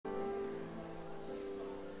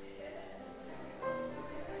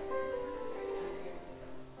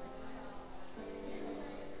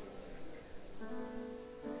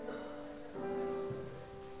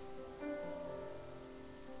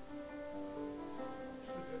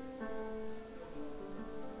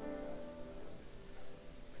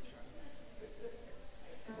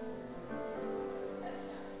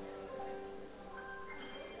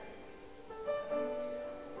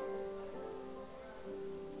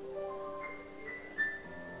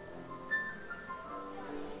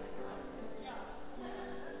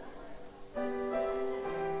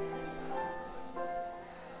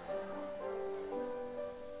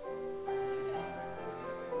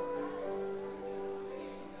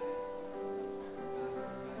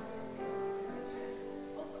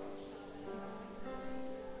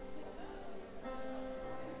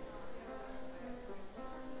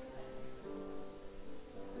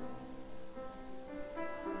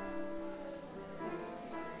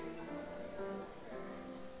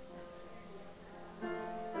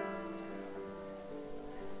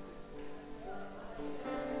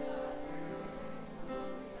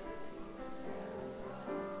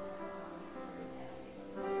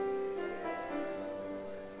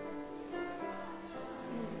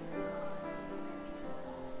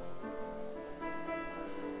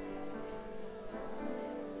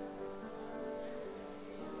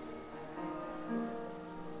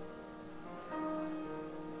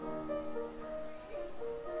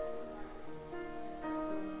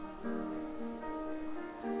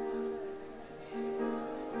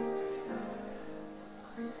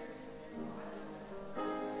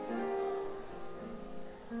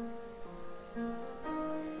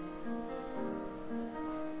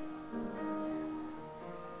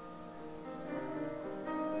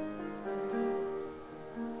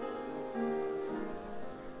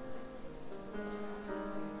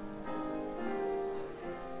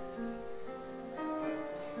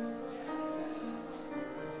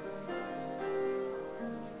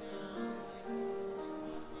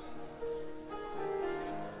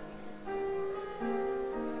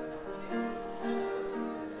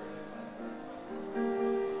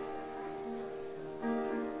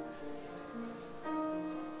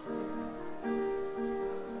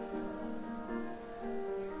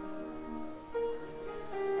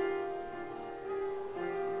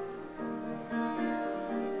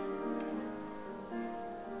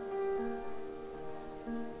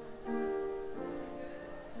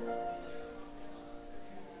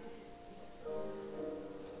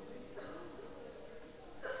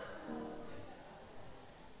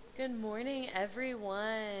Good morning,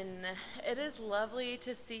 everyone. It is lovely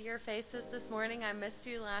to see your faces this morning. I missed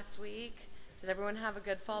you last week. Did everyone have a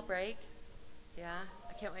good fall break? Yeah,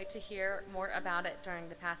 I can't wait to hear more about it during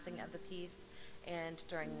the passing of the peace and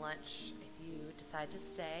during lunch if you decide to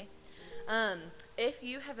stay. Um, if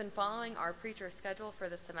you have been following our preacher schedule for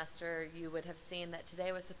the semester, you would have seen that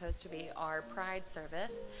today was supposed to be our Pride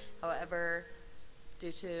service. However,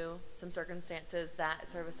 due to some circumstances, that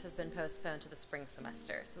service has been postponed to the spring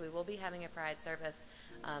semester. So we will be having a Pride service,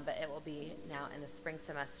 but it will be now in the spring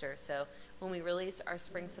semester. So when we release our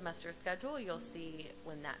spring semester schedule, you'll see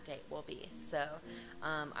when that date will be. So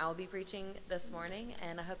I will be preaching this morning,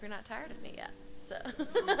 and I hope you're not tired of me yet. So,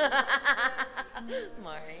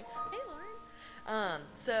 Mari. Hey, Lauren.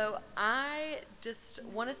 So I just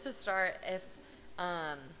want us to start if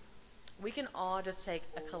we can all just take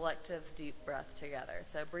a collective deep breath together.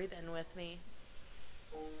 So breathe in with me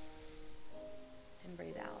and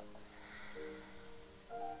breathe out.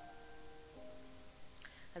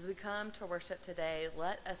 As we come to worship today,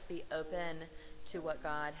 let us be open to what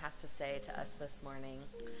God has to say to us this morning.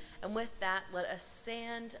 And with that, let us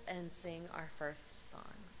stand and sing our first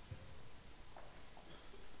songs.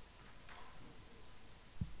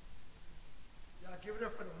 Y'all give it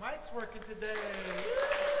up for the mics working today.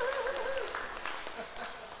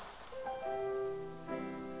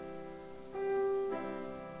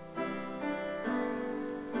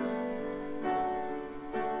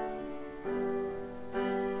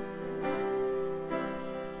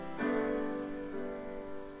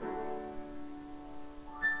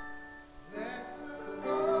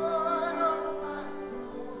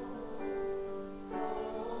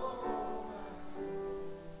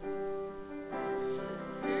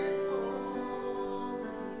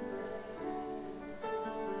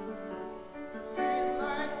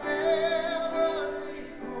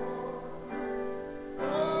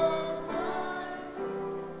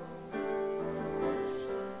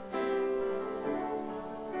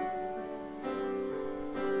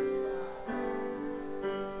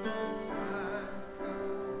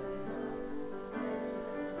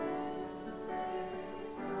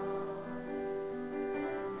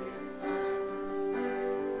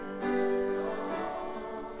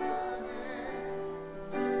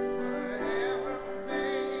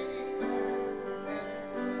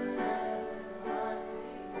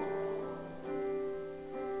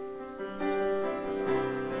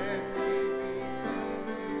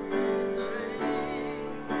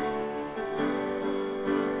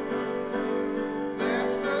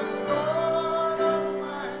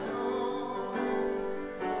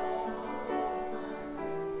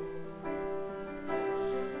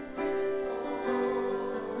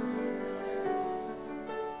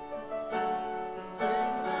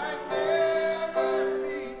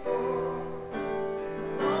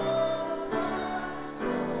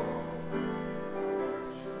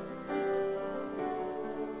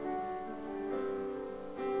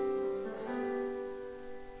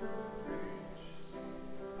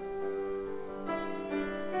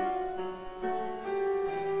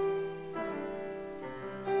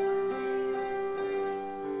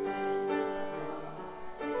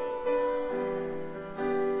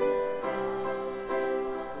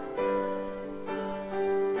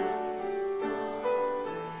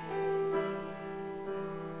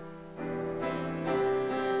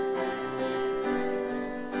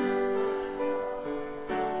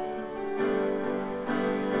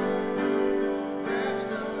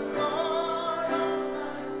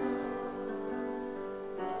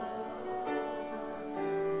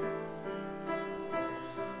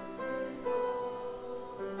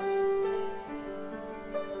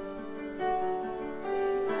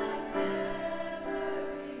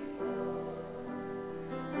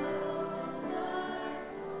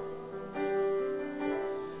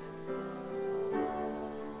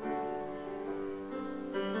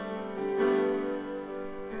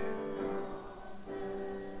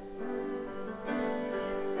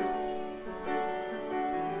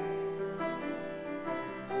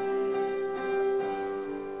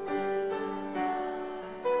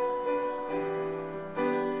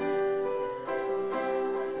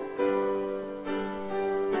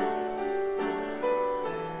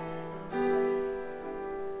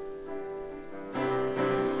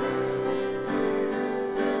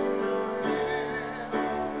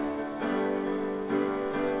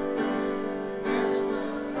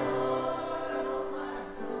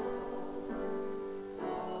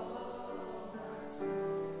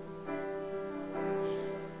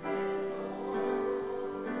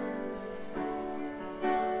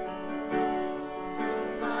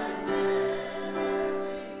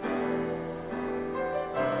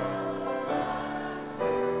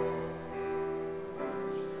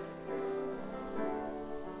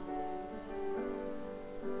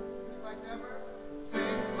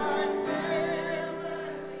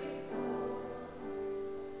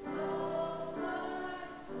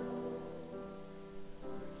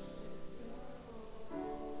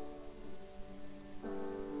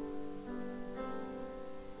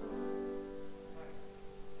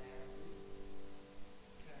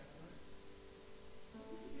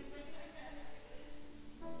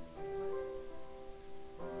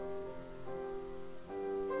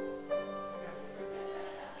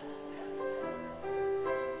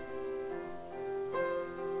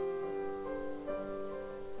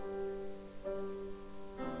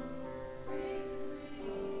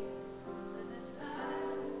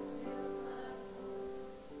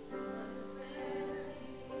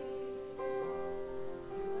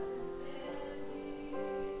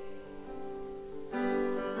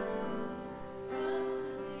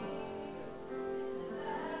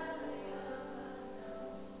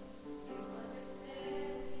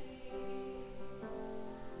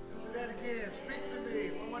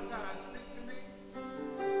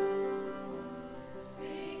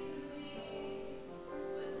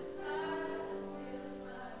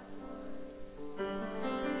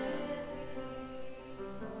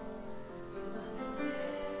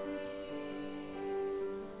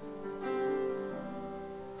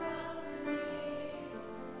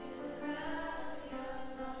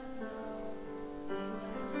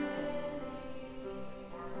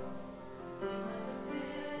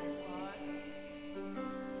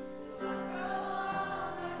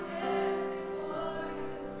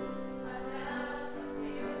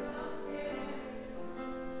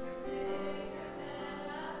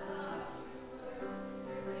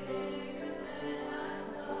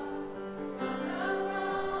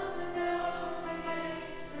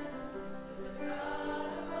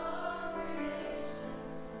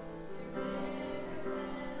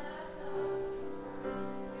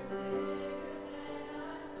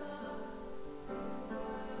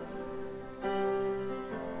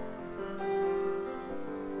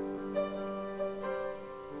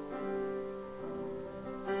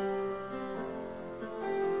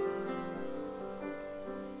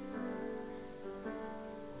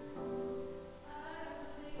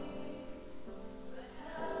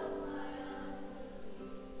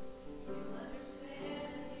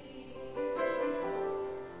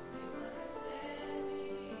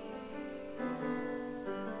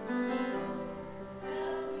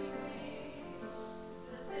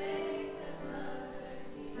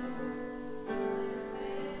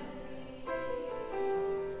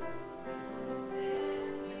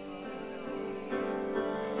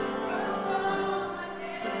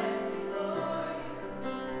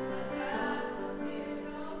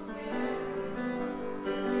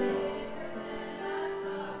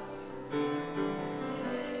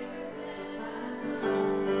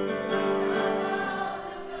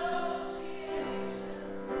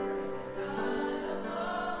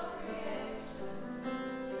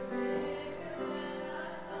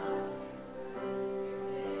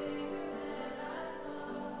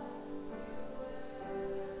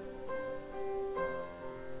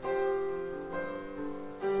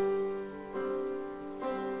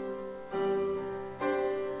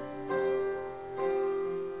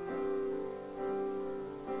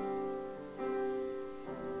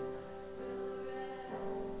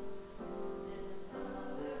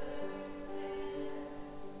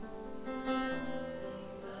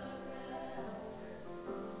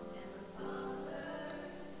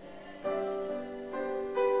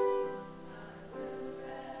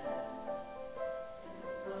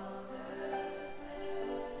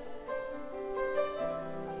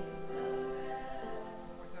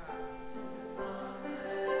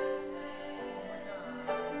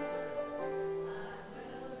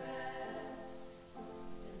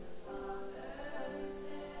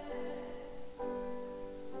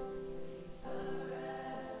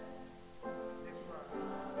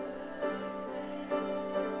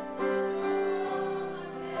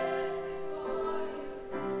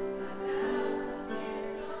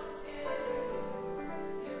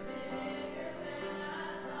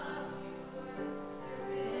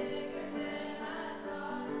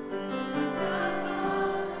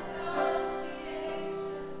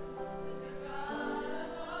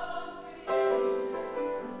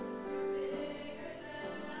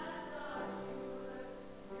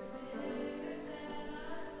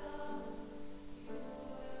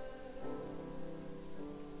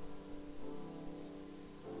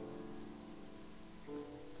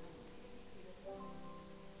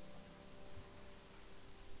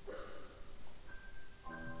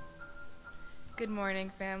 Good morning,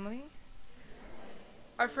 family.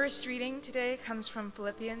 Our first reading today comes from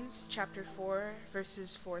Philippians chapter 4,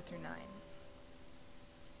 verses 4 through 9.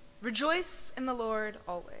 Rejoice in the Lord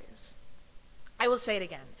always. I will say it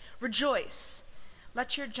again. Rejoice.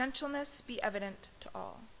 Let your gentleness be evident to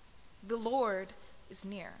all. The Lord is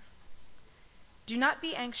near. Do not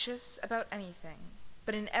be anxious about anything,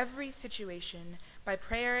 but in every situation, by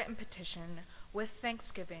prayer and petition, with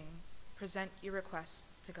thanksgiving, present your requests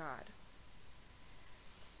to God.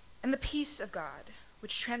 And the peace of God,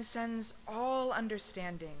 which transcends all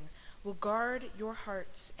understanding, will guard your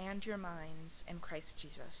hearts and your minds in Christ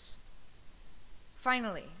Jesus.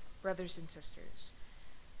 Finally, brothers and sisters.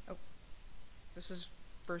 This is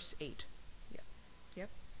verse 8. Yep.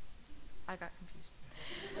 I got confused.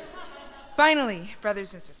 Finally,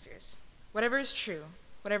 brothers and sisters, whatever is true,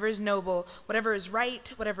 whatever is noble, whatever is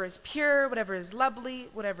right, whatever is pure, whatever is lovely,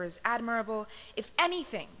 whatever is admirable, if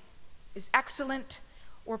anything is excellent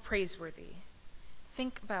or praiseworthy,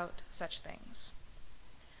 think about such things.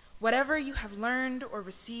 Whatever you have learned or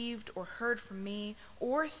received or heard from me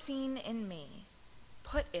or seen in me,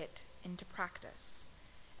 put it into practice,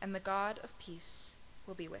 and the God of peace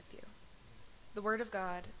will be with you. The word of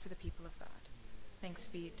God for the people of God. Thanks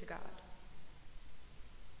be to God.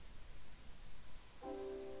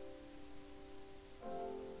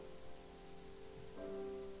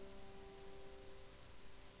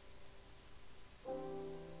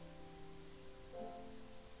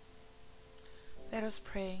 Let us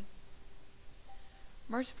pray.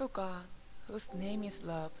 Merciful God, whose name is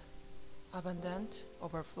love, abundant,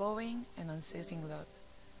 overflowing, and unceasing love,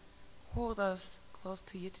 hold us close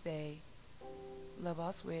to you today. Love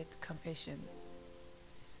us with compassion.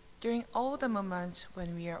 During all the moments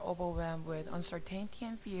when we are overwhelmed with uncertainty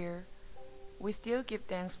and fear, we still give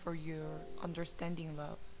thanks for your understanding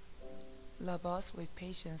love. Love us with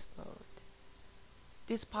patience, Lord.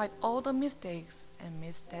 Despite all the mistakes and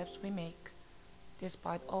missteps we make,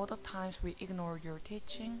 despite all the times we ignore your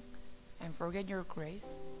teaching and forget your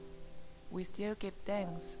grace, we still give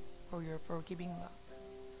thanks for your forgiving love.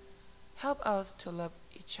 Help us to love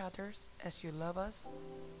each other as you love us,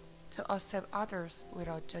 to accept others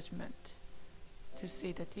without judgment, to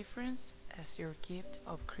see the difference as your gift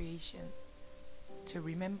of creation, to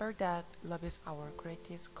remember that love is our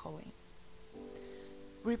greatest calling.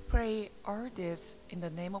 We pray all this in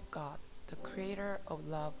the name of God, the creator of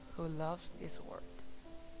love, who loves this world.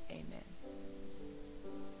 Amen.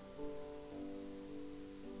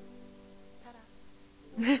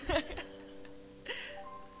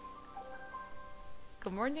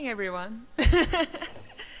 Good morning, everyone.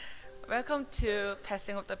 Welcome to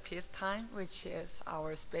Passing of the Peace time, which is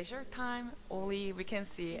our special time only we can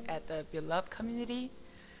see at the beloved community.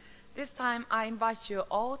 This time, I invite you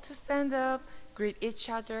all to stand up, greet each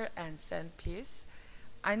other, and send peace.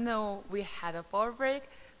 I know we had a fall break,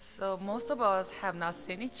 so most of us have not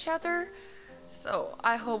seen each other. So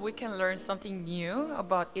I hope we can learn something new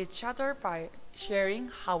about each other by sharing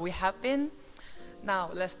how we have been. Now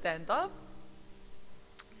let's stand up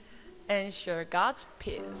and share God's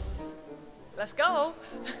peace. Let's go.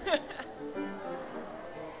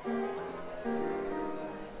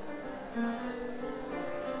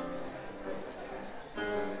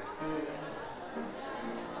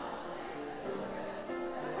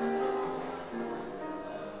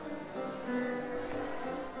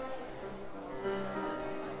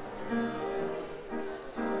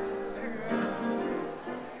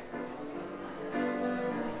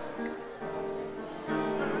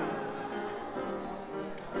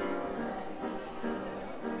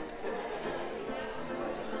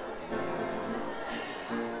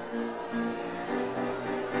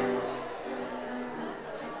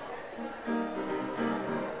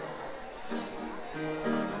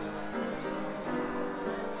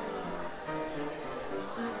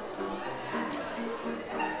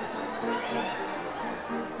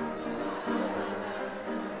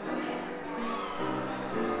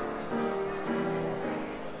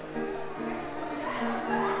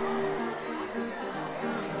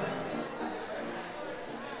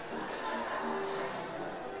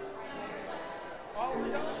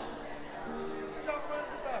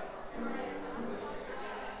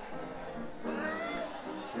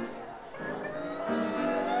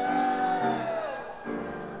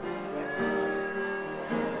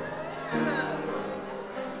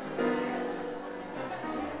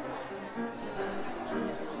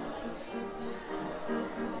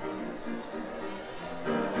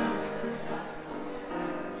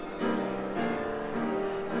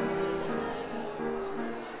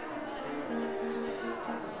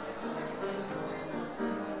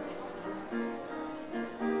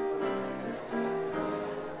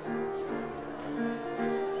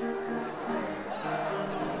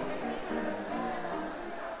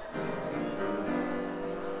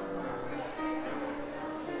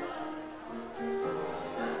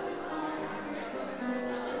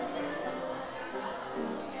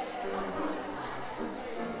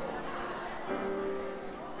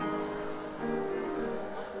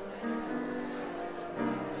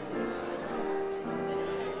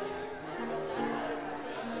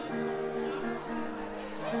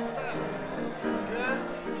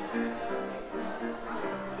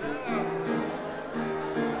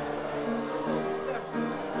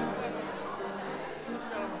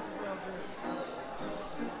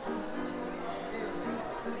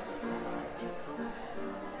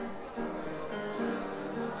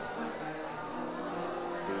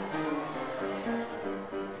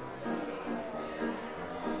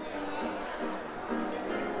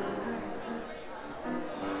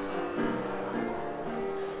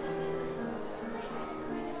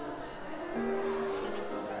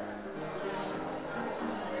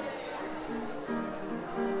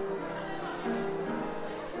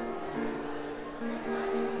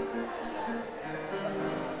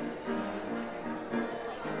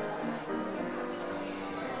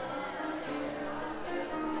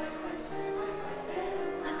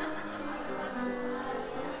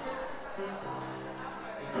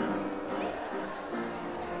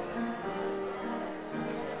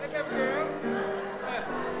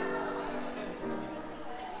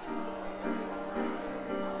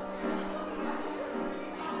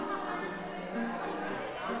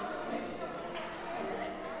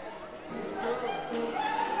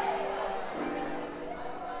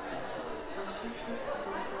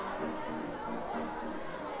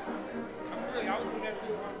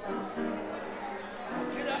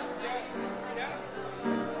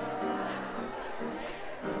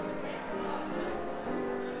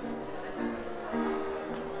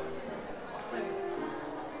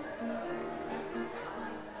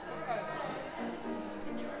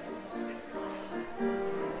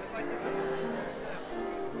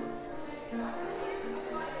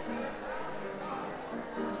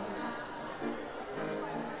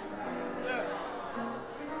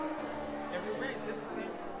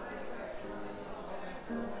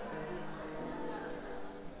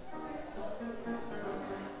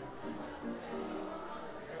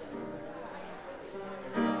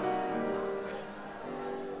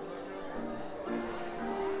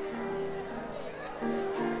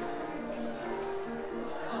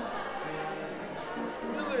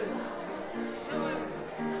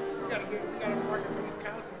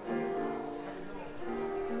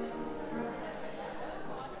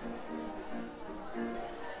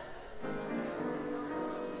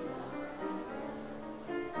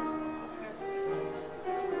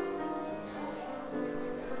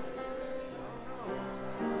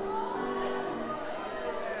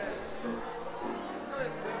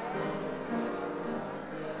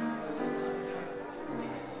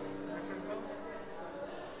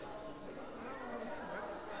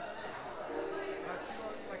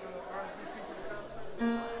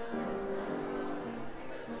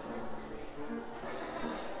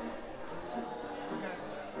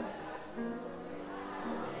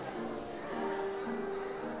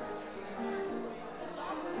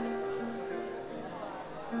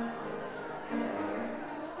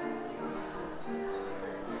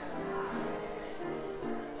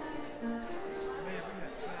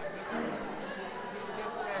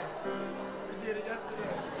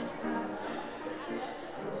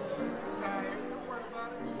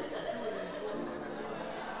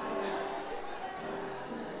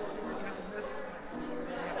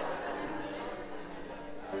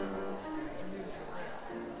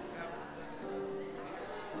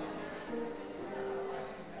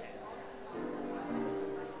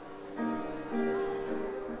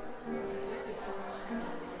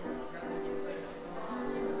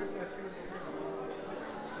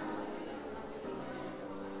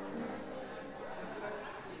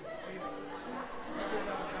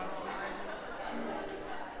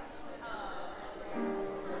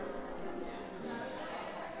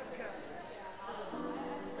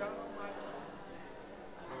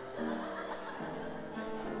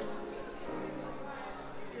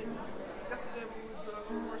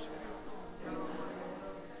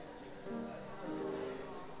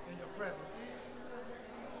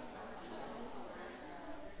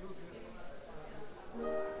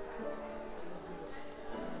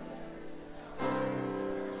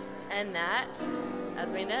 And that,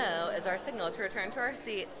 as we know, is our signal to return to our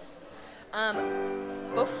seats.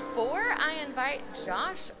 Before I invite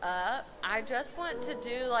Josh up, I just want to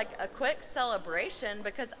do like a quick celebration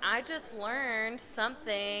because I just learned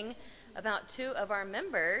something about 2 of our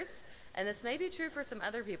members, and this may be true for some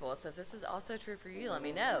other people, so if this is also true for you, let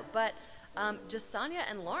me know. But Jasanya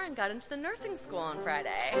and Lauren got into the nursing school on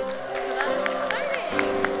Friday, so that is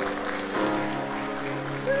exciting.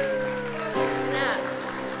 Woo! Snaps.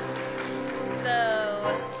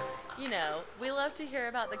 So, you know, we love to hear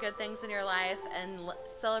about the good things in your life and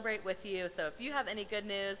celebrate with you. So if you have any good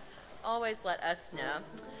news, always let us know.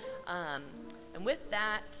 And with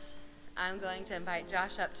that, I'm going to invite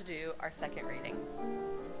Josh up to do our second reading.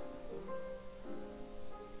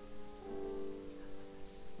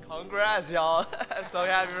 Congrats, y'all. I'm so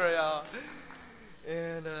happy for y'all.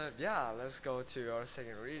 And yeah, let's go to our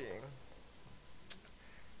second reading.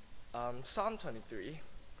 Psalm 23.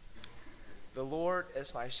 The Lord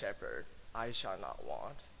is my shepherd, I shall not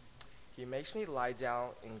want. He makes me lie down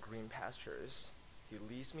in green pastures. He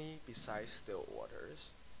leads me beside still waters.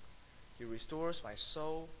 He restores my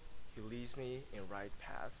soul. He leads me in right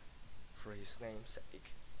path for his name's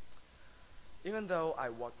sake. Even though I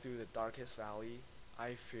walk through the darkest valley,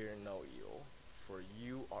 I fear no evil, for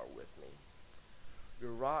you are with me.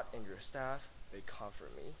 Your rod and your staff, they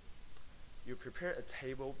comfort me. You prepare a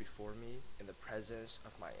table before me in the presence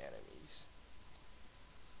of my enemies.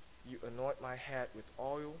 You anoint my head with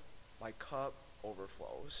oil, my cup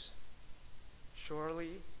overflows.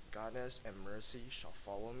 Surely goodness and mercy shall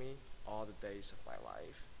follow me all the days of my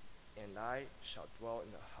life, and I shall dwell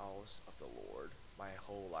in the house of the Lord my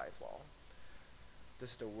whole life long.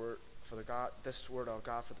 This is the word for the God. This is the word of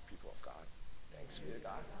God for the people of God. Thanks be to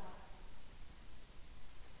God.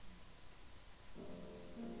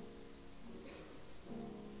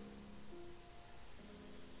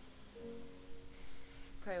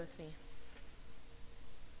 Pray with me.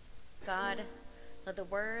 God, let the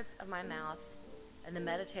words of my mouth and the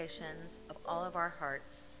meditations of all of our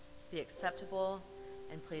hearts be acceptable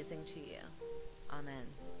and pleasing to you. Amen.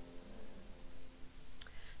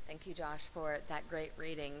 Thank you, Josh, for that great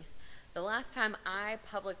reading. The last time I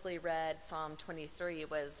publicly read Psalm 23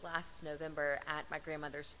 was last November at my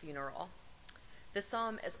grandmother's funeral. This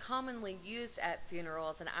psalm is commonly used at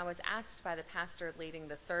funerals, and I was asked by the pastor leading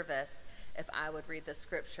the service if I would read the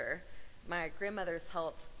scripture. My grandmother's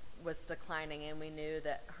health was declining, and we knew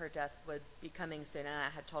that her death would be coming soon, and I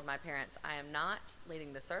had told my parents, I am not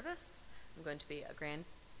leading the service. I'm going to be a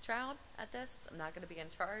grandchild at this. I'm not going to be in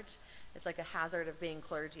charge. It's like a hazard of being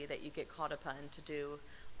clergy that you get called upon to do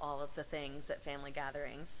all of the things at family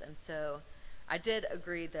gatherings. And so I did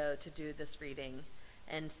agree, though, to do this reading.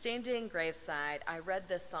 And standing graveside, I read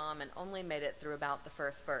this psalm and only made it through about the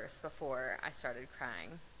first verse before I started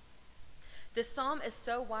crying. This psalm is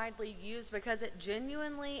so widely used because it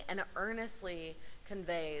genuinely and earnestly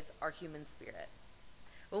conveys our human spirit.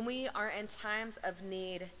 When we are in times of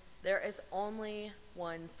need, there is only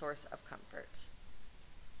one source of comfort.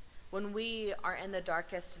 When we are in the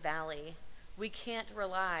darkest valley, we can't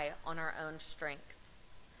rely on our own strength.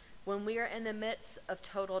 When we are in the midst of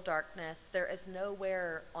total darkness, there is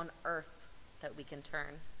nowhere on earth that we can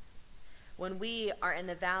turn. When we are in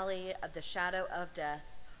the valley of the shadow of death,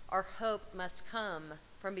 our hope must come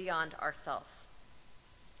from beyond ourself.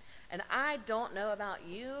 And I don't know about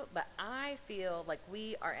you, but I feel like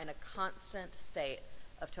we are in a constant state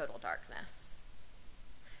of total darkness.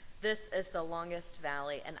 This is the longest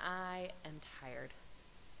valley, and I am tired.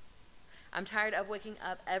 I'm tired of waking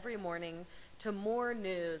up every morning to more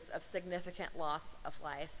news of significant loss of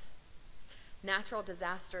life. Natural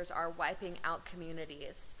disasters are wiping out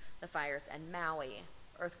communities. The fires in Maui,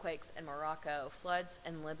 earthquakes in Morocco, floods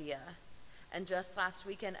in Libya. And just last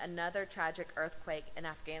weekend, another tragic earthquake in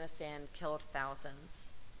Afghanistan killed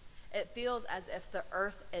thousands. It feels as if the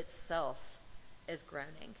earth itself is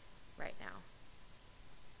groaning right now.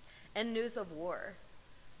 And news of war.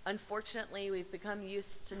 Unfortunately, we've become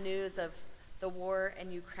used to news of the war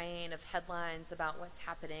in Ukraine, of headlines about what's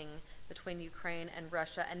happening between Ukraine and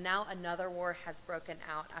Russia, and now another war has broken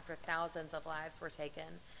out after thousands of lives were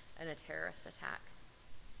taken in a terrorist attack.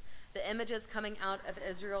 The images coming out of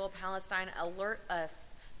Israel-Palestine alert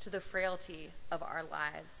us to the frailty of our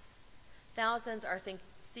lives. Thousands are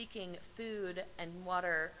seeking food and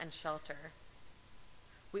water and shelter.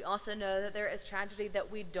 We also know that there is tragedy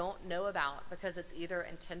that we don't know about because it's either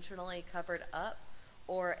intentionally covered up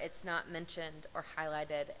or it's not mentioned or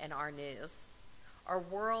highlighted in our news. Our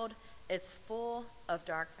world is full of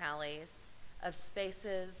dark valleys, of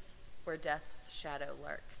spaces where death's shadow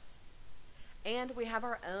lurks. And we have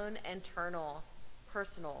our own internal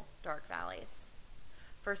personal dark valleys.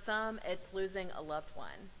 For some, it's losing a loved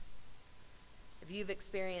one. If you've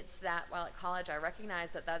experienced that while at college, I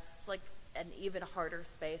recognize that that's like an even harder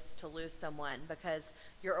space to lose someone, because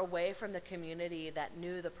you're away from the community that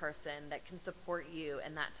knew the person, that can support you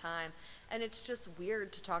in that time. And it's just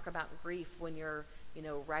weird to talk about grief when you're,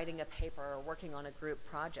 writing a paper or working on a group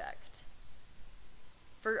project.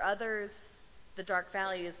 For others, the dark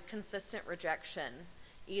valley is consistent rejection,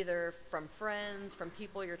 either from friends, from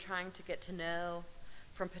people you're trying to get to know,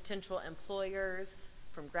 from potential employers,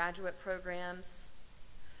 from graduate programs.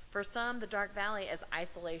 For some, the dark valley is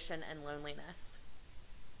isolation and loneliness.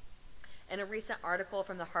 In a recent article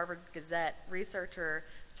from the Harvard Gazette, researcher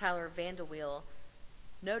Tyler Vanderweel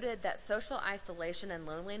noted that social isolation and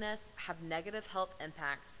loneliness have negative health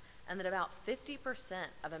impacts, and that about 50%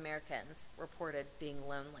 of Americans reported being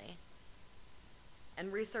lonely.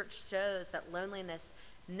 And research shows that loneliness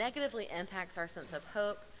negatively impacts our sense of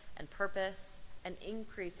hope and purpose and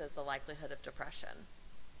increases the likelihood of depression.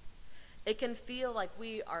 It can feel like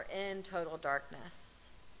we are in total darkness.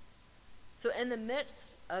 So in the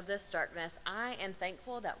midst of this darkness, I am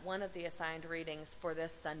thankful that one of the assigned readings for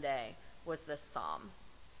this Sunday was this psalm,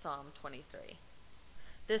 Psalm 23.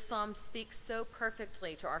 This psalm speaks so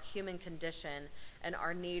perfectly to our human condition and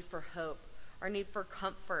our need for hope, our need for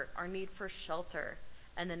comfort, our need for shelter,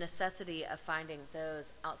 and the necessity of finding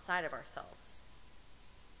those outside of ourselves.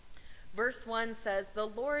 Verse 1 says, "The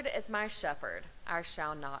Lord is my shepherd, I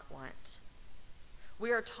shall not want."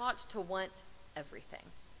 We are taught to want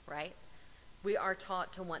everything, right? We are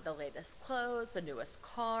taught to want the latest clothes, the newest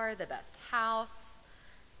car, the best house.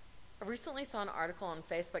 I recently saw an article on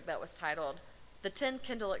Facebook that was titled, "The 10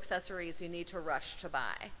 Kindle Accessories You Need to Rush to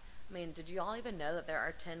Buy." I mean, did you all even know that there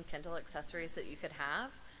are 10 Kindle accessories that you could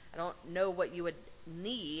have? I don't know what you would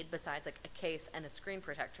need besides like a case and a screen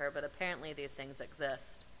protector, but apparently these things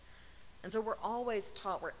exist. And so we're always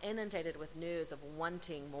taught, we're inundated with news of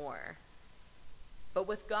wanting more. But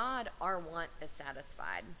with God, our want is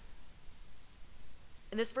satisfied.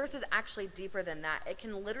 And this verse is actually deeper than that. It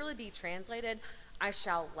can literally be translated, "I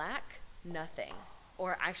shall lack nothing,"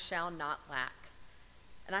 or "I shall not lack."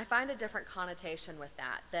 And I find a different connotation with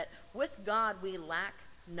that, that with God we lack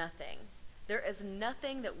nothing. There is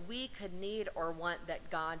nothing that we could need or want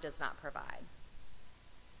that God does not provide.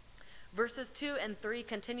 Verses 2 and 3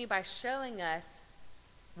 continue by showing us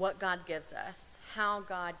what God gives us, how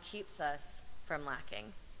God keeps us from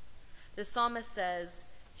lacking. The psalmist says,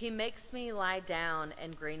 "He makes me lie down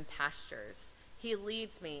in green pastures. He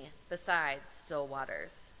leads me beside still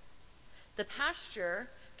waters." The pasture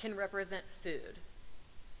can represent food.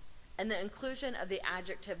 And the inclusion of the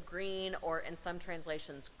adjective green, or in some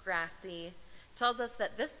translations grassy, tells us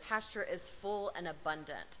that this pasture is full and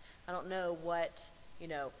abundant. I don't know what,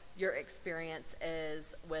 your experience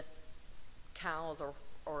is with cows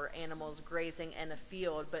or animals grazing in a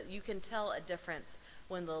field, but you can tell a difference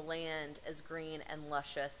when the land is green and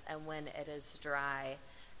luscious and when it is dry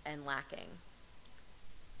and lacking.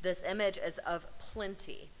 This image is of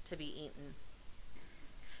plenty to be eaten.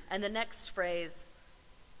 And the next phrase,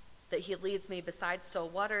 that he leads me beside still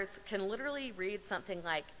waters, can literally read something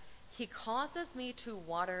like, "He causes me to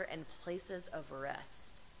water in places of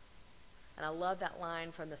rest." And I love that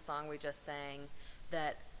line from the song we just sang,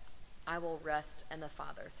 that I will rest in the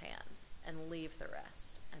Father's hands and leave the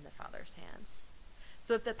rest in the Father's hands.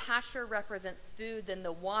 So if the pasture represents food, then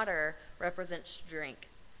the water represents drink.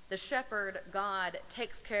 The shepherd, God,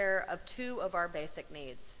 takes care of two of our basic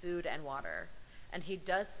needs, food and water, and he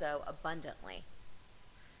does so abundantly.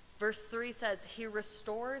 Verse 3 says, "He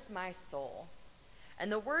restores my soul."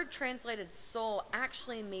 And the word translated soul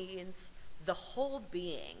actually means the whole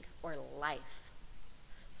being or life.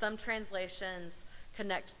 Some translations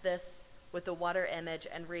connect this with the water image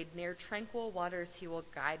and read, "Near tranquil waters he will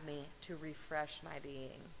guide me to refresh my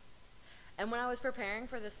being." And when I was preparing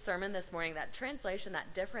for this sermon this morning, that translation,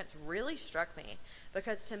 that difference really struck me,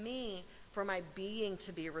 because to me, for my being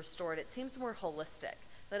to be restored, it seems more holistic.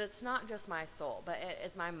 That it's not just my soul, but it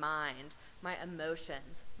is my mind, my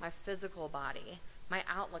emotions, my physical body, my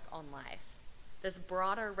outlook on life. This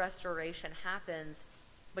broader restoration happens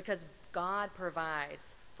because God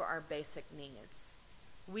provides for our basic needs.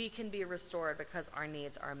 We can be restored because our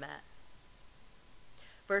needs are met.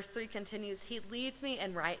 Verse 3 continues, "He leads me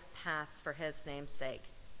in right paths for his name's sake."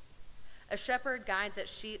 A shepherd guides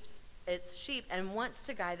its sheep and wants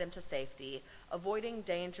to guide them to safety, avoiding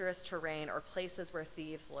dangerous terrain or places where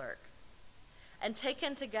thieves lurk. And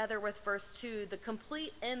taken together with verse 2, the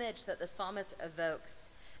complete image that the psalmist evokes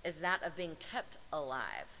is that of being kept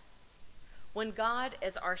alive. When God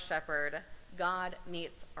is our shepherd, God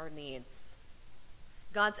meets our needs.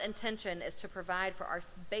 God's intention is to provide for our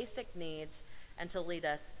basic needs and to lead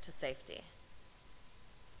us to safety.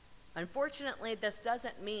 Unfortunately, this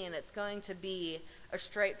doesn't mean it's going to be a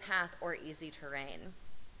straight path or easy terrain,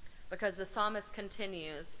 because the psalmist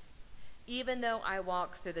continues, "Even though I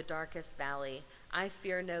walk through the darkest valley, I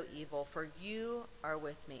fear no evil, for you are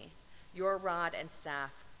with me. Your rod and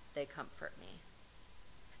staff, they comfort me."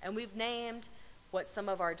 And we've named what some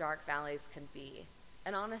of our dark valleys can be.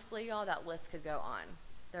 And honestly, y'all, that list could go on.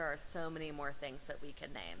 There are so many more things that we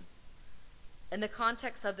can name. In the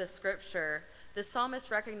context of this scripture, the psalmist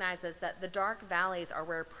recognizes that the dark valleys are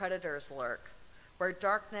where predators lurk, where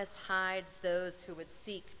darkness hides those who would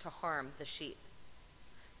seek to harm the sheep.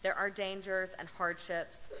 There are dangers and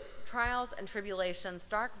hardships, trials and tribulations,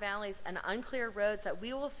 dark valleys and unclear roads that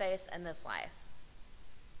we will face in this life.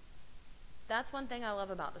 That's one thing I love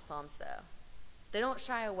about the Psalms, though. They don't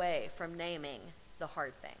shy away from naming the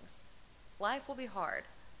hard things. Life will be hard.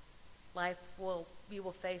 We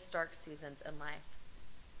will face dark seasons in life.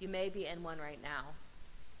 You may be in one right now.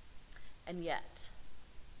 And yet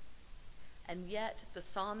the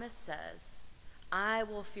psalmist says, "I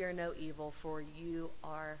will fear no evil, for you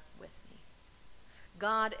are with me."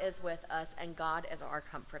 God is with us, and God is our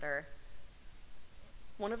comforter.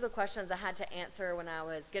 One of the questions I had to answer when I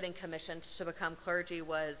was getting commissioned to become clergy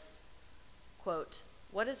was, quote,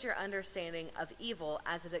 "What is your understanding of evil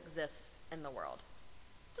as it exists in the world?"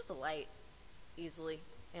 Just a light, easily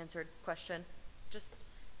answered question. Just,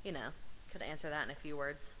 could answer that in a few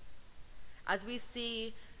words. As we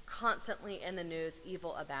see constantly in the news,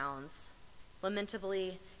 evil abounds.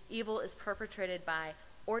 Lamentably, evil is perpetrated by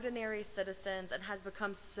ordinary citizens and has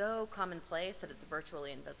become so commonplace that it's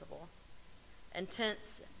virtually invisible.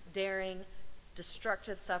 Intense, daring,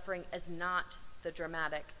 destructive suffering is not the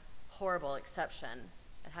dramatic, horrible exception.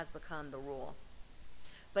 It has become the rule.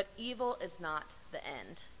 But evil is not the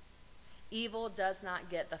end. Evil does not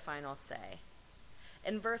get the final say.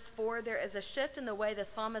 In verse 4, there is a shift in the way the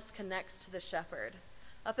psalmist connects to the shepherd.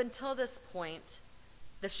 Up until this point,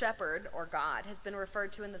 the shepherd, or God, has been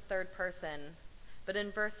referred to in the third person. But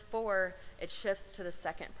in verse 4, it shifts to the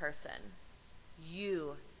second person.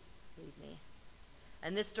 You lead me.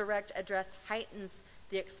 And this direct address heightens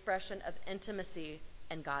the expression of intimacy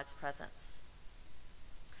in God's presence.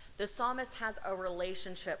 The psalmist has a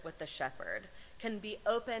relationship with the shepherd, can be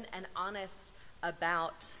open and honest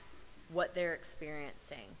about what they're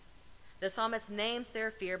experiencing. The psalmist names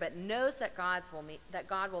their fear, but knows that God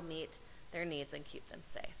will meet their needs and keep them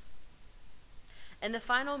safe. In the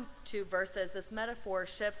final two verses, this metaphor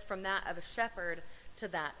shifts from that of a shepherd to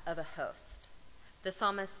that of a host. The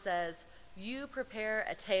psalmist says, "You prepare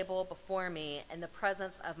a table before me in the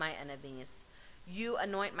presence of my enemies. You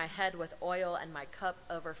anoint my head with oil, and my cup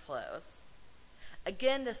overflows."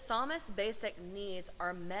 Again, the psalmist's basic needs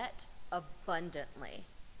are met abundantly.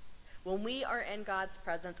 When we are in God's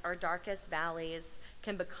presence, our darkest valleys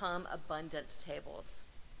can become abundant tables.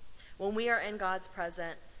 When we are in God's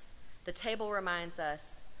presence, the table reminds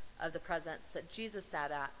us of the presence that Jesus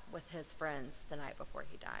sat at with his friends the night before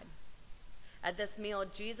he died. At this meal,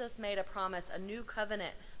 Jesus made a promise, a new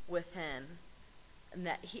covenant with him, and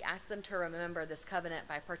that he asked them to remember this covenant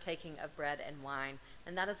by partaking of bread and wine.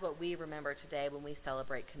 And that is what we remember today when we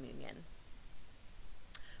celebrate communion.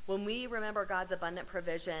 When we remember God's abundant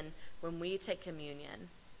provision, when we take communion,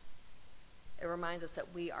 it reminds us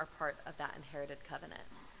that we are part of that inherited covenant.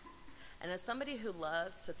 And as somebody who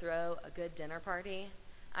loves to throw a good dinner party,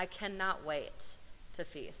 I cannot wait to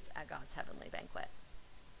feast at God's heavenly banquet.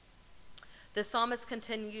 The psalmist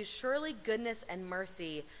continues, "Surely goodness and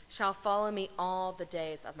mercy shall follow me all the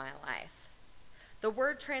days of my life." The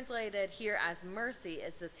word translated here as mercy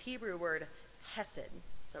is this Hebrew word hesed.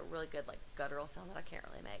 It's a really good guttural sound that I can't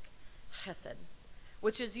really make. Hesed,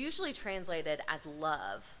 which is usually translated as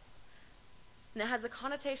love. And it has the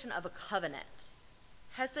connotation of a covenant.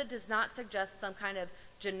 Hesed does not suggest some kind of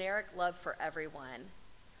generic love for everyone.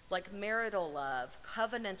 Like marital love,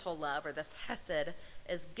 covenantal love, or this hesed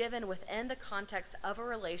is given within the context of a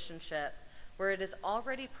relationship where it is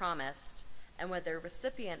already promised and where the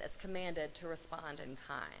recipient is commanded to respond in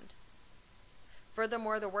kind.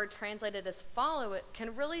 Furthermore, the word translated as follow it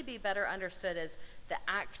can really be better understood as the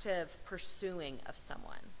active pursuing of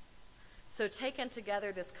someone. So taken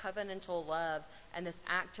together, this covenantal love and this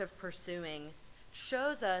active pursuing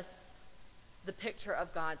shows us the picture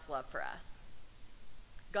of God's love for us.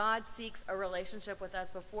 God seeks a relationship with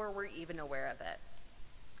us before we're even aware of it.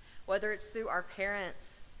 Whether it's through our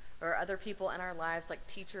parents or other people in our lives like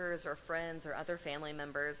teachers or friends or other family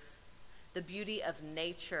members, the beauty of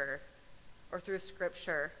nature, or through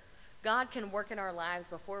scripture, God can work in our lives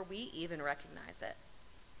before we even recognize it.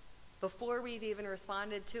 Before we've even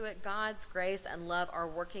responded to it, God's grace and love are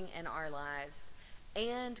working in our lives,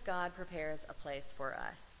 and God prepares a place for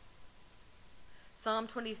us. Psalm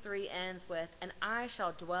 23 ends with, "And I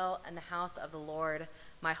shall dwell in the house of the Lord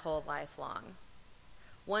my whole life long."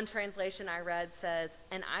 One translation I read says,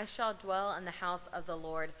 "And I shall dwell in the house of the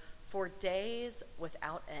Lord for days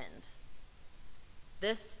without end."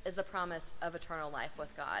 This is the promise of eternal life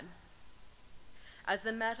with God. As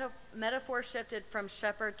the metaphor shifted from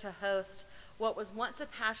shepherd to host, what was once a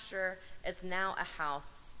pasture is now a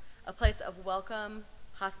house, a place of welcome,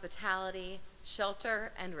 hospitality,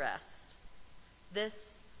 shelter, and rest.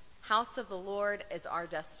 This house of the Lord is our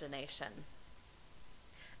destination.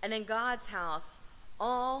 And in God's house,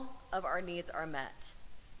 all of our needs are met.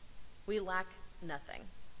 We lack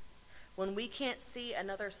nothing. When we can't see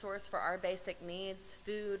another source for our basic needs,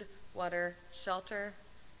 food, water, shelter,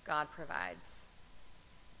 God provides.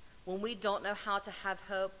 When we don't know how to have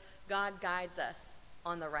hope, God guides us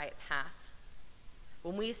on the right path.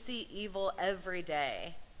 When we see evil every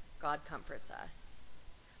day, God comforts us.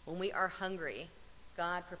 When we are hungry,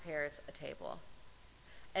 God prepares a table.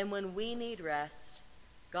 And when we need rest,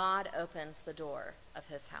 God opens the door of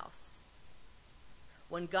his house.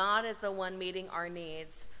 When God is the one meeting our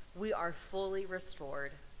needs, we are fully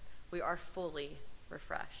restored. We are fully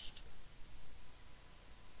refreshed.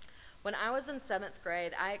 When I was in 7th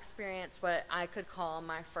grade, I experienced what I could call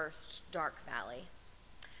my first dark valley.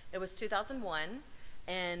 It was 2001,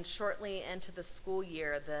 and shortly into the school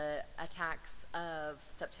year, the attacks of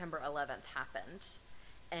September 11th happened.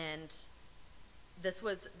 And this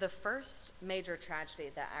was the first major tragedy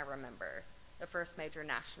that I remember, the first major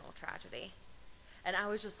national tragedy. And I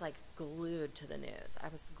was just like glued to the news. I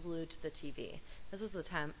was glued to the TV. This was the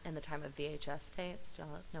time of VHS tapes. Do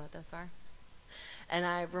y'all know what those are? And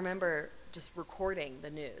I remember just recording the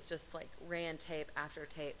news, just like ran tape after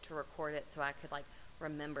tape to record it so I could like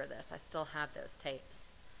remember this. I still have those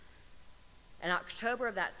tapes. In October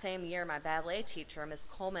of that same year, my ballet teacher, Miss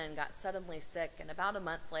Coleman, got suddenly sick and about a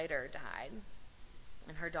month later died.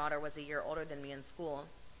 And her daughter was a year older than me in school.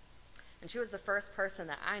 And she was the first person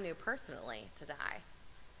that I knew personally to die.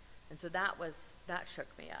 And so that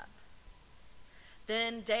shook me up.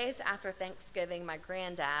 Then days after Thanksgiving, my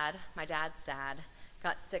granddad, my dad's dad,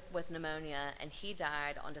 got sick with pneumonia, and he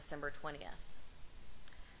died on December 20th.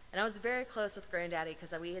 And I was very close with Granddaddy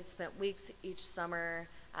because we had spent weeks each summer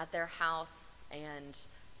at their house, and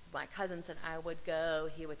my cousins and I would go.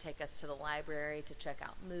 He would take us to the library to check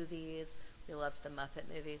out movies. We loved the Muppet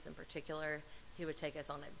movies in particular. He would take us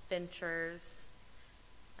on adventures.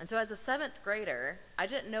 And so as a 7th grader, I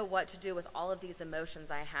didn't know what to do with all of these emotions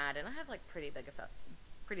I had, and I have like pretty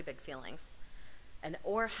big feelings,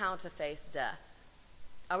 or how to face death.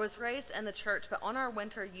 I was raised in the church, but on our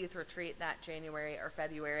winter youth retreat that January or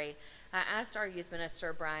February, I asked our youth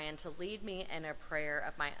minister, Brian, to lead me in a prayer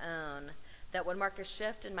of my own that would mark a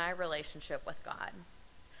shift in my relationship with God.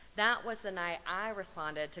 That was the night I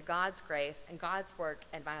responded to God's grace and God's work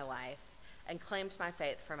in my life and claimed my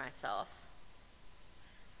faith for myself.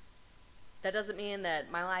 That doesn't mean that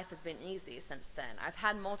my life has been easy since then. I've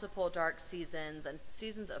had multiple dark seasons and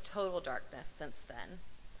seasons of total darkness since then.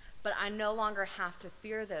 But I no longer have to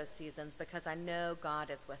fear those seasons because I know God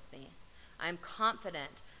is with me. I'm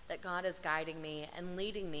confident that God is guiding me and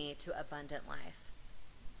leading me to abundant life.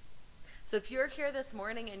 So if you're here this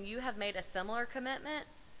morning and you have made a similar commitment,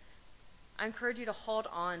 I encourage you to hold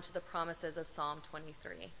on to the promises of Psalm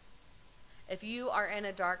 23. If you are in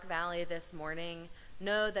a dark valley this morning,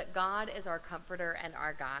 know that God is our comforter and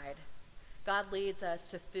our guide. God leads us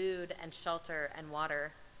to food and shelter and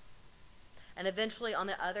water. And eventually on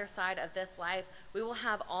the other side of this life, we will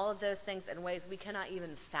have all of those things in ways we cannot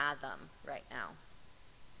even fathom right now.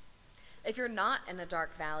 If you're not in a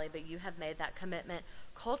dark valley, but you have made that commitment,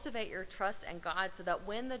 cultivate your trust in God so that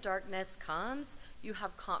when the darkness comes, you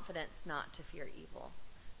have confidence not to fear evil.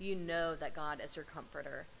 You know that God is your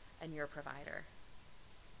comforter and your provider.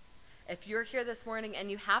 If you're here this morning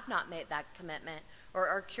and you have not made that commitment or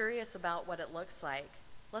are curious about what it looks like,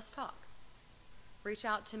 let's talk. Reach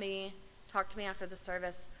out to me, talk to me after the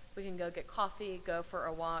service. We can go get coffee, go for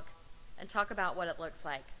a walk, and talk about what it looks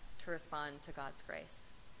like to respond to God's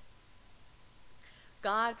grace.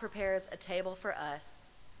 God prepares a table for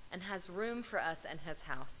us and has room for us in his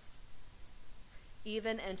house.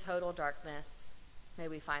 Even in total darkness, may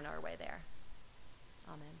we find our way there.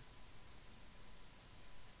 Amen.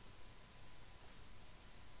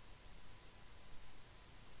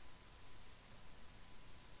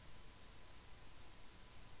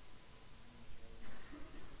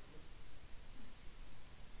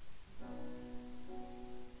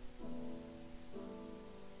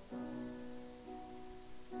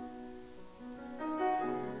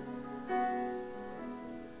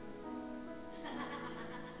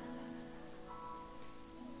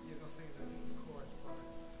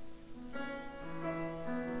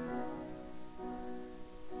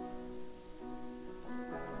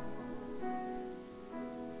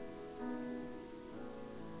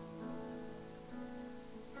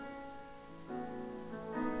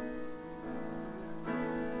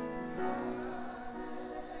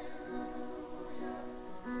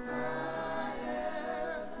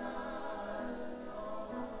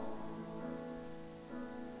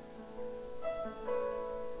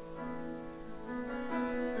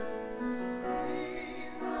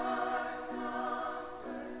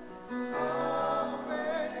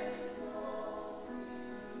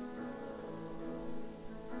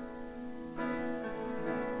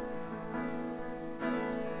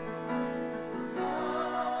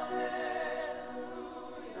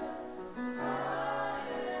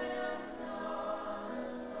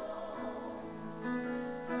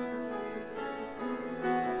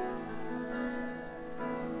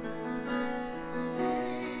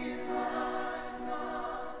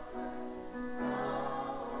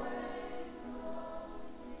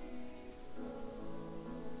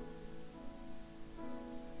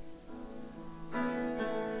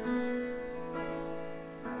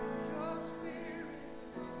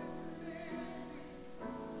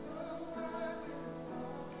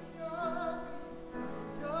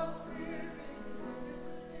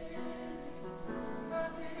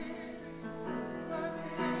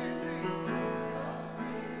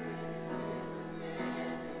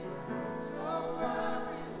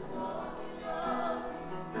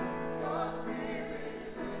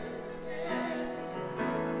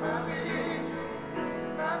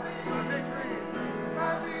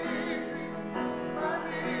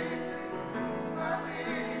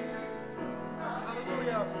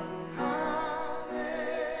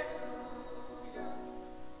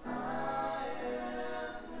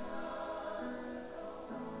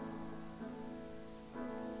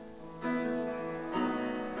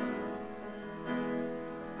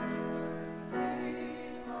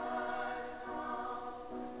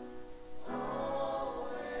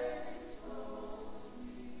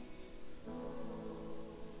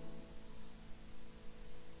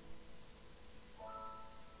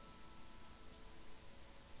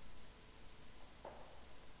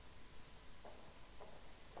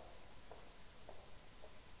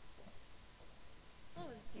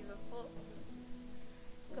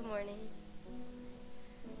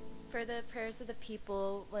 For the prayers of the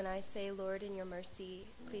people, when I say, Lord, in your mercy,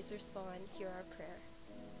 please respond, hear our prayer.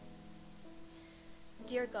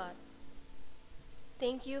 Dear God,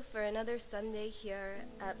 thank you for another Sunday here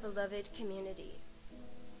at Beloved Community.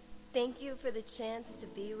 Thank you for the chance to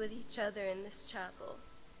be with each other in this chapel,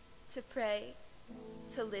 to pray,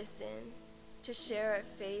 to listen, to share our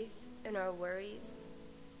faith and our worries.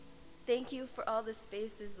 Thank you for all the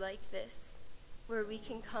spaces like this, where we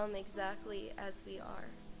can come exactly as we are.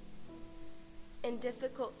 In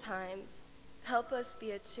difficult times, help us be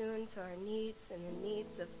attuned to our needs and the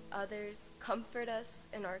needs of others. Comfort us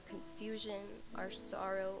in our confusion, our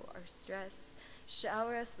sorrow, our stress.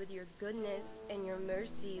 Shower us with your goodness and your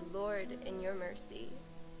mercy, Lord, in your mercy.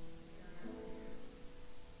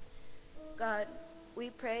 God, we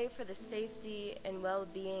pray for the safety and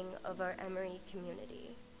well-being of our Emory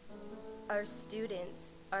community. Our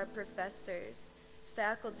students, our professors,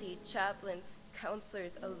 faculty, chaplains,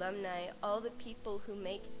 counselors, alumni, all the people who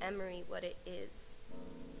make Emory what it is.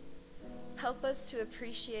 Help us to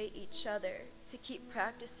appreciate each other, to keep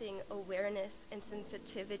practicing awareness and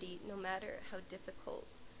sensitivity no matter how difficult.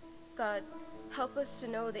 God, help us to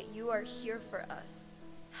know that you are here for us.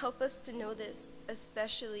 Help us to know this,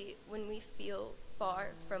 especially when we feel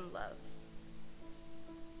far from love.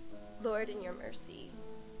 Lord, in your mercy,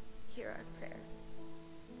 hear our prayer.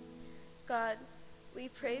 God, we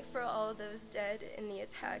pray for all those dead in the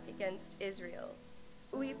attack against Israel.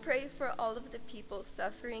 We pray for all of the people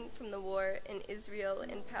suffering from the war in Israel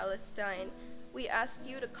and Palestine. We ask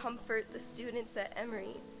you to comfort the students at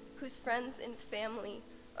Emory whose friends and family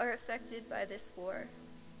are affected by this war.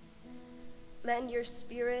 Lend your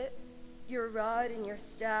spirit, your rod, and your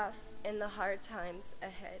staff in the hard times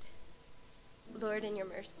ahead. Lord, in your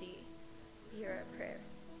mercy, hear our prayer.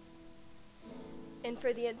 And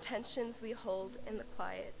for the intentions we hold in the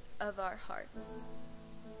quiet of our hearts.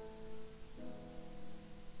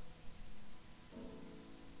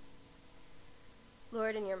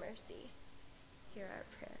 Lord, in your mercy, hear our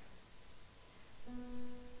prayer.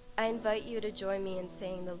 I invite you to join me in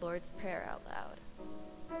saying the Lord's Prayer out loud.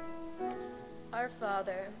 Our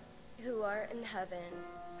Father, who art in heaven,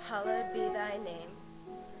 hallowed be thy name.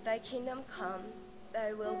 Thy kingdom come,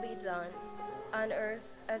 thy will be done, on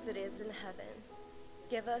earth as it is in heaven.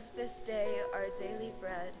 Give us this day our daily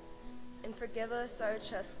bread, and forgive us our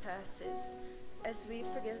trespasses, as we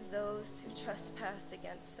forgive those who trespass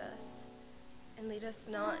against us. And lead us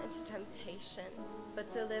not into temptation,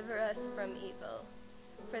 but deliver us from evil.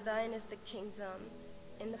 For thine is the kingdom,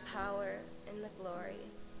 and the power, and the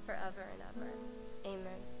glory, forever and ever.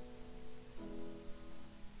 Amen.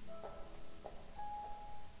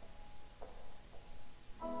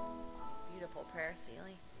 Beautiful prayer,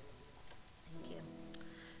 Celie. Thank you.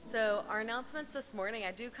 So our announcements this morning,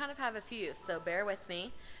 I do kind of have a few, so bear with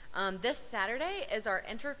me. This Saturday is our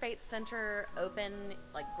Interfaith Center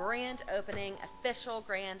grand opening, official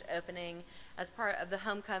grand opening as part of the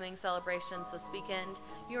homecoming celebrations this weekend.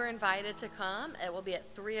 You are invited to come. It will be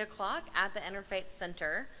at 3 o'clock at the Interfaith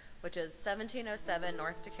Center, which is 1707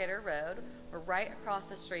 North Decatur Road. We're right across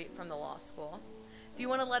the street from the law school. If you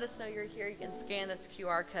want to let us know you're here, you can scan this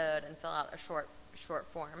QR code and fill out a short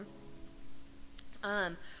form.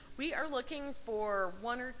 We are looking for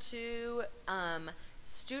 1 or 2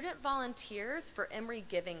 student volunteers for Emory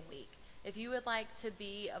Giving Week. If you would like to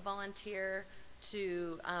be a volunteer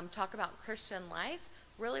to talk about Christian life,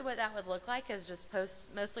 really what that would look like is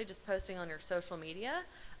mostly just posting on your social media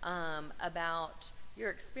about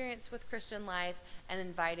your experience with Christian life and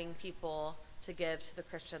inviting people to give to the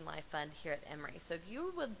Christian Life Fund here at Emory. So if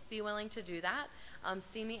you would be willing to do that,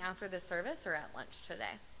 see me after the service or at lunch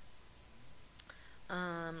today.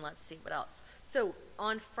 Let's see what else. So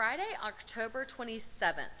on Friday, October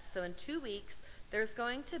 27th, so in 2 weeks, there's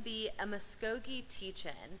going to be a Muskogee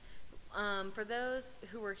teach-in. For those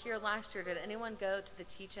who were here last year, did anyone go to the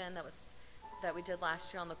teach-in that we did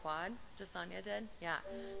last year on the quad? Just Sonia did? Yeah.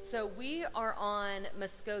 So we are on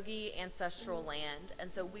Muskogee ancestral land,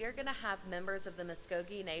 and so we are going to have members of the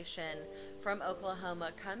Muskogee Nation from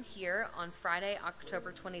Oklahoma come here on Friday,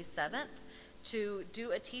 October 27th to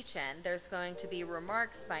do a teach-in. There's going to be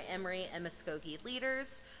remarks by Emory and Muskogee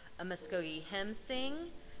leaders, a Muskogee hymn sing.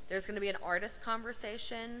 There's going to be an artist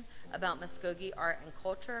conversation about Muskogee art and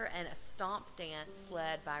culture, and a stomp dance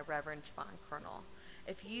led by Reverend Javon Colonel.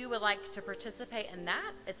 If you would like to participate in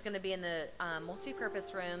that, it's going to be in the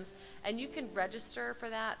multi-purpose rooms, and you can register for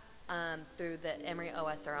that through the Emory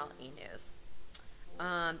OSRL e-news.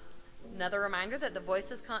 Another reminder that the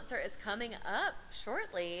Voices concert is coming up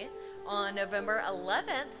shortly on November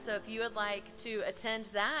 11th, so if you would like to attend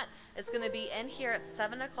that, it's going to be in here at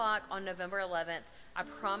 7 o'clock on November 11th. I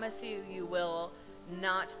promise you, you will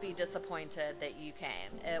not be disappointed that you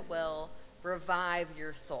came. It will revive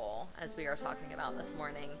your soul, as we are talking about this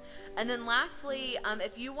morning. And then lastly,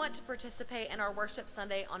 if you want to participate in our worship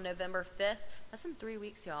Sunday on November 5th, that's in 3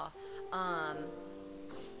 weeks, y'all.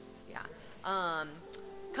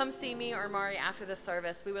 Come see me or Mari after the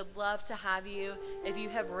service. We would love to have you. If you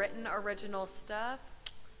have written original stuff,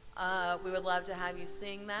 we would love to have you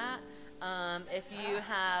sing that. If you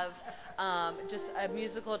have just a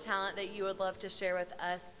musical talent that you would love to share with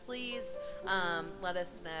us, please let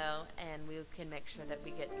us know, and we can make sure that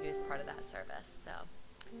we get you as part of that service. So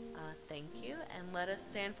thank you, and let us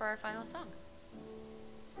stand for our final song.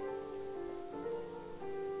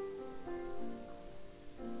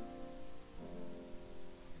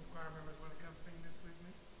 Choir members want to come sing this with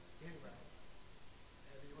me? Anybody?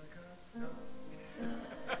 Abby, you want to come? No?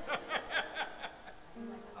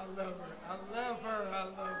 I love her. I love her. I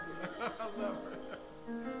love her. I love her.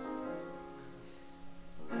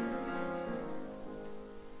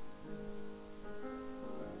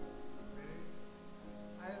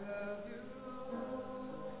 I love you,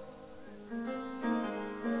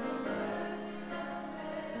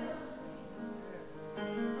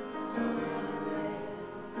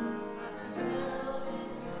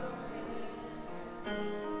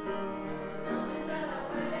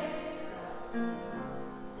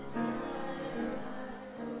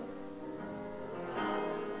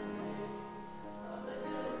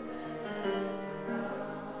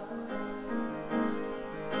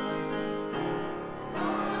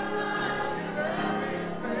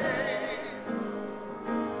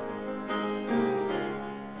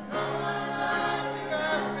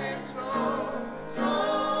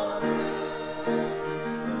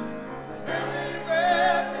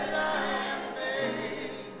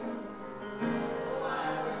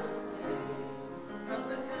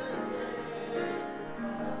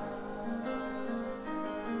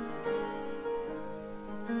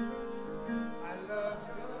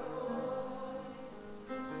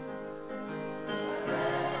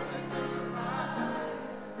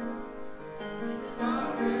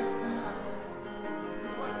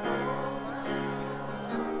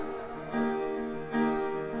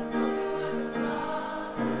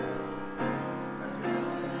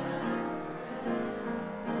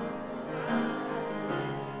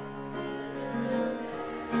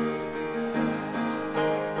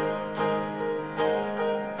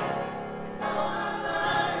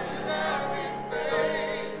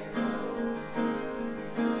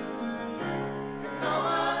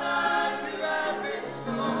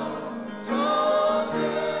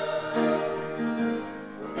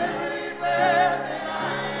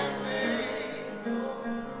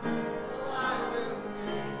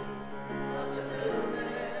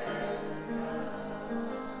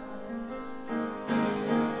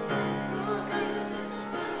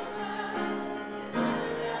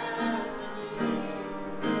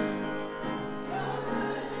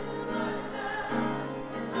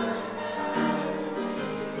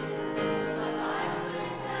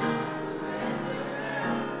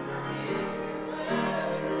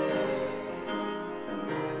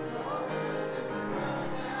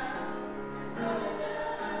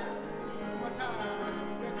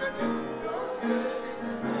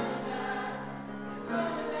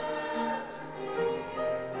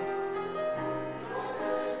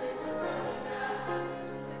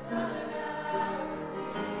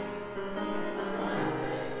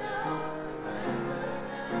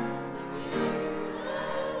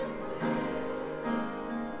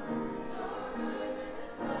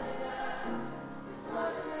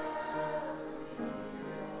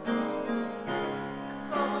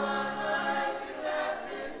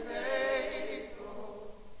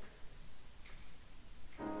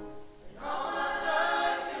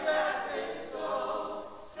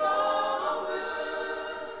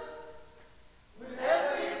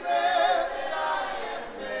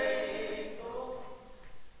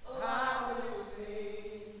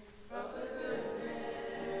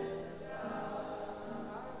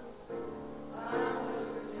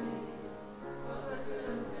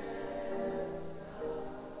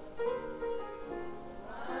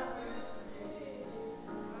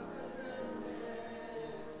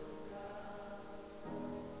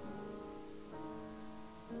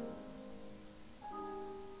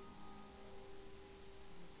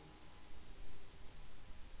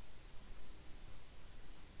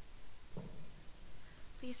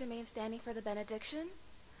 Please remain standing for the benediction.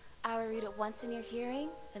 I will read it once in your hearing,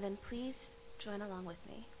 and then please join along with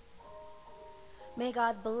me. May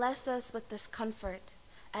God bless us with this comfort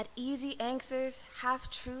at easy answers,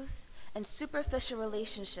 half-truths, and superficial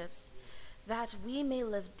relationships, that we may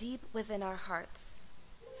live deep within our hearts.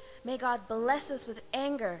 May God bless us with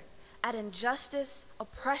anger at injustice,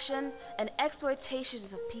 oppression, and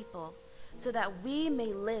exploitations of people, so that we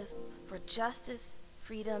may live for justice,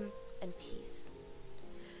 freedom, and peace.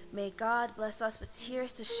 May God bless us with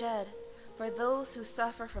tears to shed for those who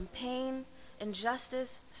suffer from pain,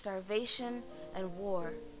 injustice, starvation, and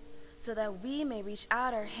war, so that we may reach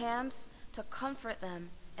out our hands to comfort them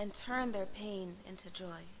and turn their pain into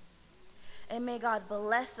joy. And may God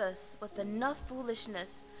bless us with enough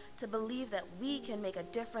foolishness to believe that we can make a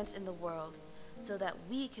difference in the world, so that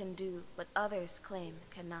we can do what others claim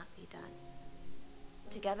cannot be done.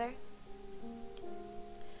 Together,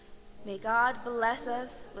 may God bless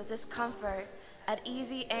us with this comfort at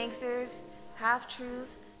easy answers,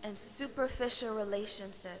 half-truth, and superficial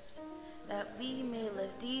relationships, that we may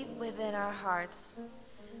live deep within our hearts.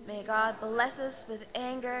 May God bless us with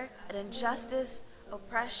anger at injustice,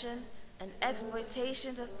 oppression, and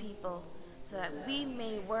exploitations of people, so that we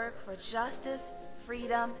may work for justice,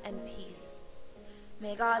 freedom, and peace.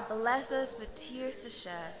 May God bless us with tears to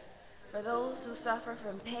shed for those who suffer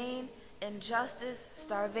from pain, injustice,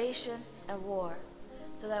 starvation, and war,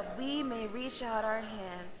 so that we may reach out our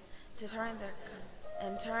hands to turn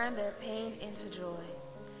their pain into joy.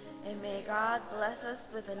 And may God bless us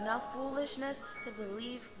with enough foolishness to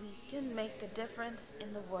believe we can make a difference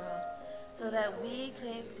in the world, so that we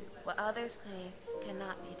claim what others claim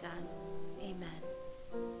cannot be done. Amen.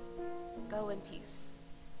 Go in peace.